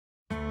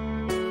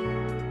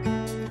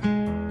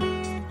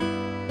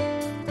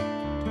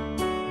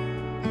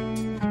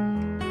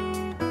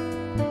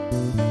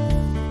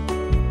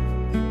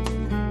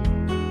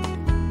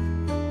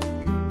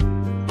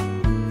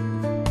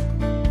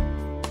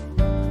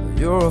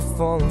You're a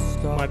falling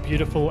star. My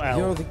beautiful You're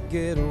Al, the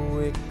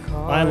getaway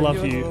car. I love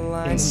You're you the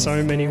line in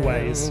so many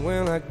ways.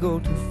 when I go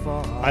too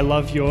far. I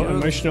love your You're the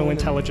emotional thing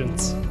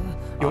intelligence,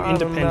 your on a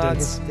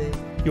independence, nugget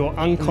your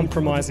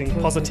uncompromising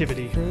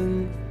positivity.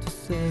 thing to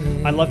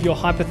say. I love your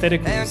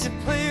hypotheticals, And you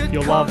play it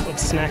your coy, love of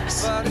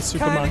snacks but and it's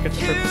supermarket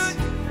kinda trips.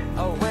 cute.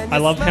 Oh, when I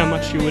you love how smile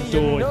much you at me,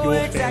 adore know your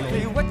exactly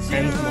family what you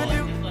and do.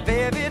 mine.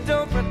 Baby,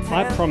 don't pretend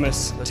I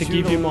promise that to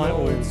give you don't my know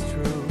all, it's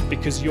true.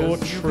 because you're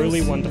 'Cause you can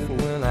truly see wonderful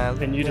when I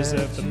and you look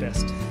deserve at the you.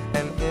 best.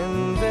 And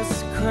in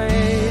this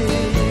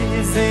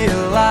crazy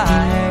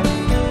life,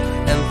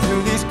 and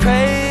through these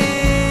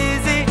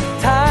crazy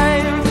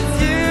times,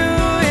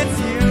 it's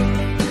you.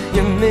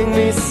 You make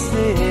me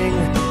sing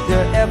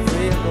your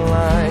every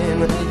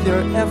line,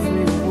 your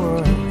every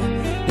word,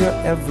 your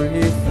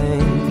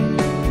everything.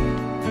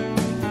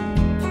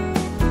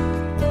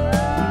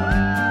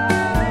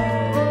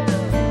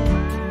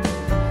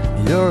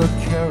 You're a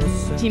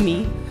carousel.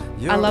 Jimmy,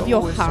 I love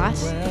your heart,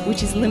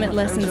 which is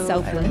limitless and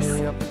selfless,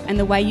 and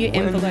the way you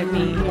envelope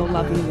me in your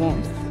love and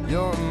warmth.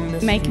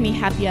 Make me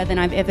happier than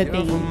I've ever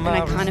been, and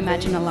I can't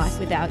imagine a life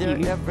without you.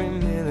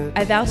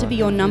 I vow to be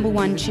your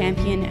 #1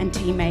 champion and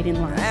teammate in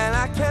life.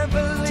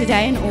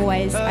 Today and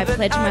always, I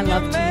pledge my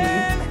love to you,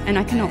 and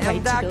I cannot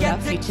wait to build our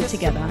future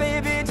together.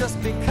 Baby, just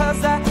because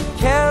I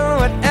can,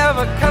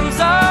 whatever comes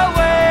our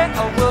way,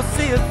 I will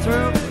see it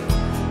through.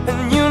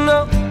 And you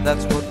know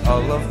that's what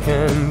all love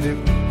can do.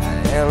 I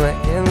am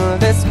in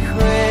this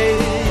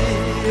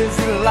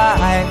crazy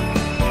life,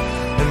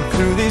 and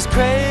through these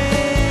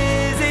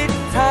crazy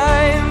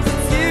times,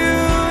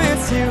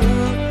 it's you.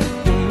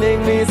 You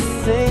make me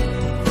sing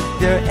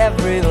your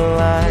every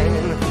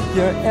line,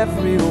 your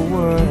every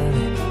word,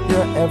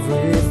 your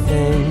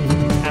everything.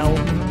 Al,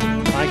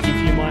 I give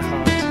you my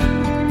heart,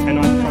 and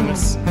I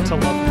promise to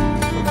love you.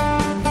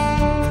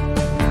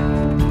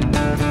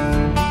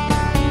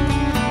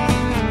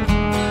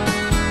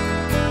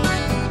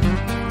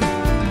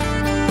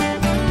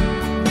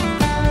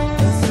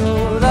 So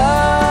la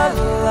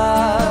la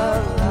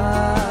la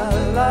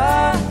la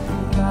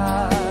la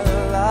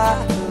la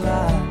la.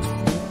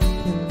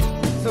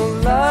 So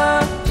la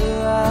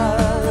la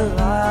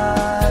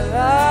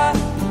la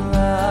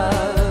la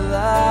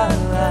la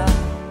la.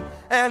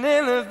 And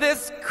in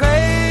this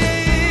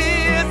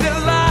crazy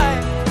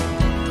life,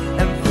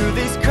 and through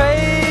these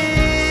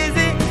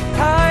crazy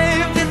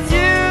times, it's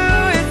you.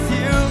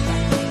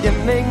 You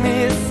make me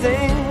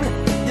sing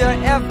your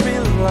every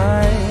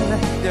line,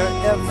 your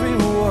every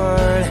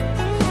word,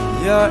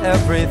 your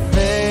everything.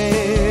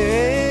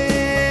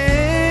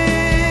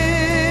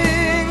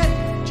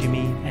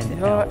 Jimmy and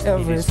Your Al, it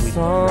every is with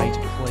song. great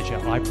pleasure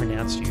I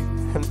pronounce you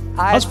And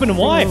I husband and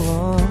feel wife.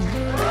 wrong,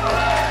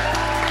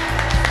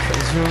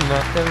 'cause you're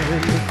my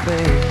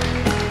everything.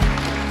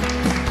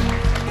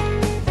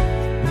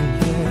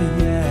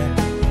 Yeah, yeah.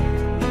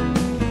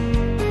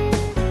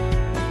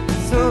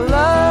 So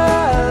la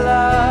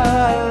la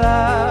la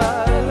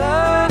la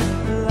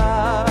la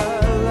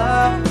la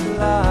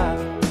la.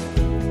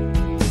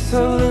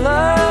 So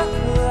la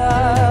la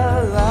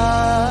la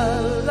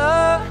la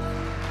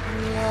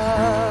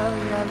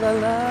la la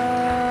la.